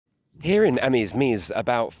Here in Amizmiz,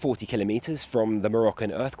 about 40 kilometres from the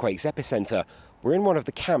Moroccan earthquake's epicenter, we're in one of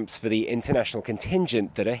the camps for the international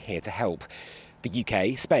contingent that are here to help. The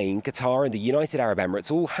UK, Spain, Qatar and the United Arab Emirates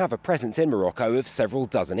all have a presence in Morocco of several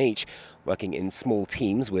dozen each, working in small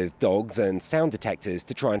teams with dogs and sound detectors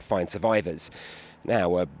to try and find survivors.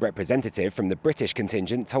 Now, a representative from the British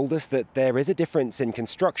contingent told us that there is a difference in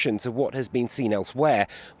construction to what has been seen elsewhere,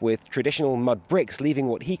 with traditional mud bricks leaving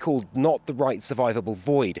what he called not the right survivable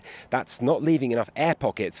void. That's not leaving enough air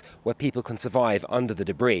pockets where people can survive under the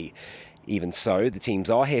debris. Even so, the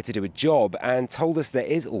teams are here to do a job and told us there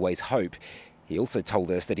is always hope. He also told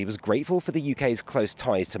us that he was grateful for the UK's close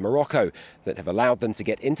ties to Morocco that have allowed them to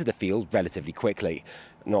get into the field relatively quickly.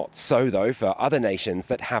 Not so, though, for other nations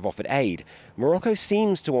that have offered aid. Morocco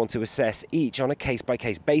seems to want to assess each on a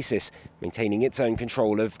case-by-case basis, maintaining its own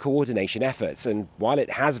control of coordination efforts. And while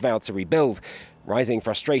it has vowed to rebuild, rising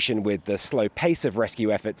frustration with the slow pace of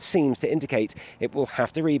rescue efforts seems to indicate it will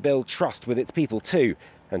have to rebuild trust with its people too,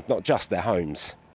 and not just their homes.